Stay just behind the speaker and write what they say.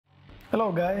Hello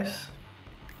guys,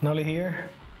 Noly here.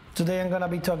 Today I'm gonna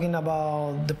be talking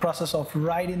about the process of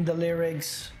writing the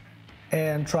lyrics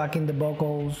and tracking the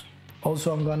vocals.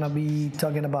 Also, I'm gonna be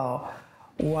talking about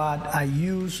what I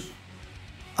use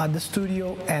at the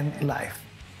studio and live.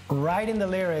 Writing the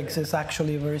lyrics is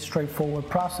actually a very straightforward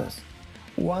process.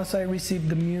 Once I receive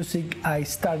the music, I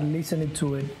start listening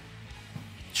to it.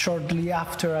 Shortly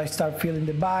after, I start feeling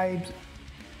the vibes,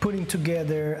 putting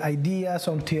together ideas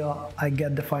until I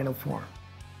get the final form.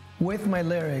 With my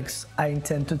lyrics, I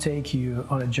intend to take you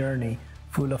on a journey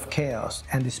full of chaos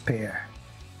and despair,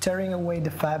 tearing away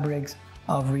the fabrics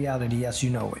of reality as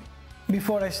you know it.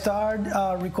 Before I start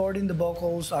recording the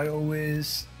vocals, I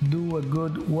always do a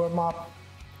good warm-up,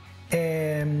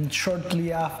 and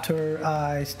shortly after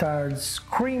I start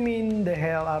screaming the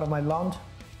hell out of my lungs.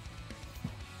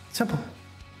 Simple.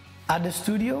 At the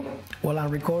studio, while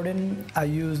I'm recording, I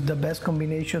use the best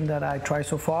combination that I tried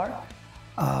so far,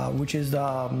 which is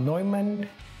the Neumann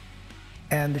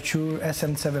and the Shure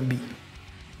SM7B.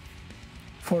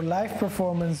 For live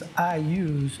performance, I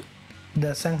use the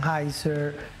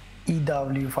Sennheiser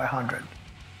EW500.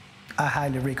 I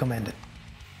highly recommend it.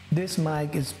 This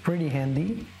mic is pretty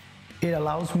handy. It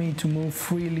allows me to move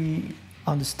freely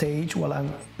on the stage while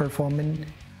I'm performing.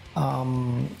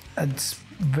 It's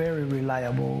very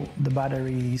reliable, the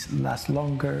batteries last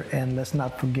longer, and let's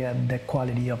not forget the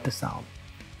quality of the sound.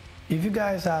 If you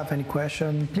guys have any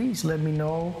question, please let me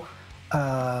know.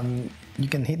 You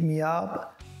can hit me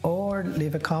up or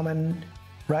leave a comment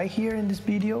right here in this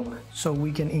video so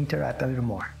we can interact a little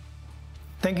more.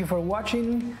 Thank you for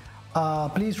watching.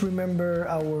 Please remember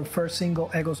our first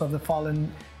single, Echoes of the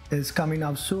Fallen, is coming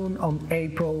out soon on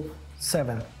April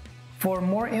 7th. For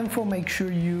more info, make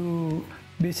sure you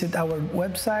visit our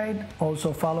website,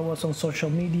 also follow us on social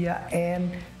media,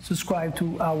 and subscribe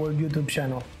to our YouTube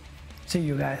channel. See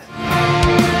you guys.